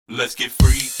Let's get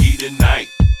freaky tonight.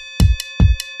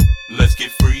 Let's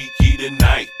get freaky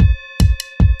tonight.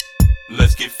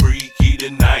 Let's get freaky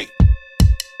tonight.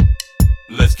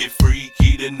 Let's get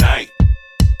freaky tonight.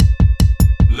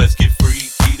 Let's get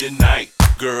freaky tonight.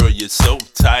 Girl, you're so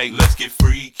tight. Let's get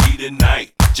freaky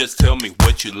tonight. Just tell me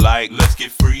what you like. Let's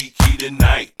get freaky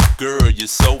tonight. Girl, you're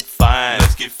so fine.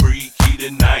 Let's get freaky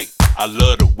tonight. I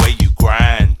love the way you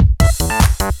grind.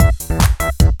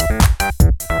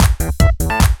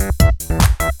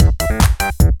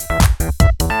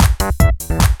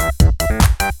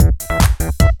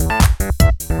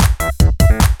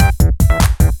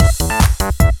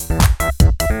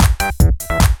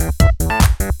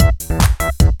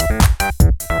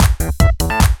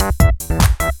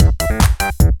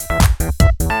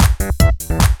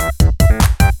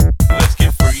 Let's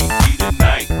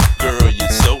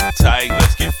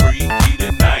get freaky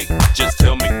tonight. Just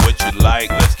tell me what you like.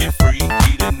 Let's get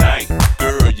freaky tonight.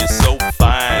 Girl, you're so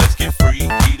fine. Let's get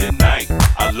freaky tonight.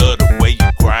 I love the way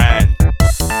you grind.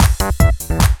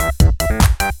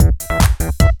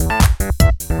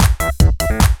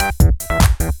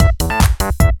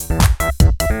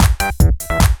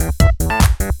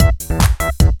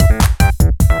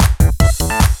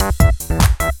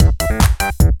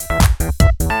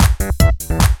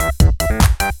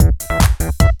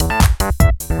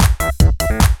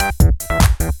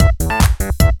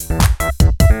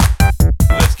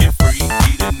 Let's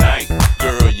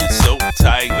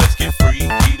get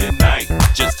freaky tonight.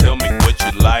 Just tell me what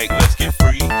you like. Let's get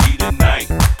freaky tonight.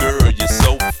 Girl, you're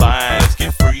so fine. Let's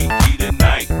get freaky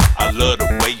tonight. I love the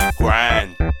way you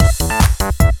grind.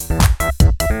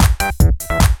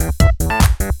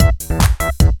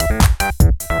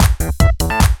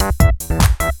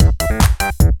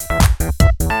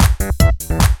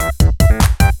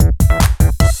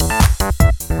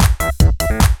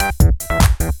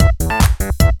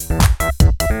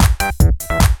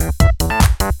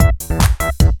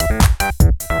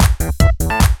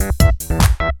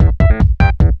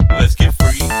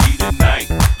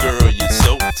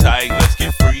 Let's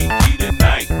get freaky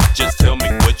tonight. Just tell me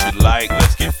what you like.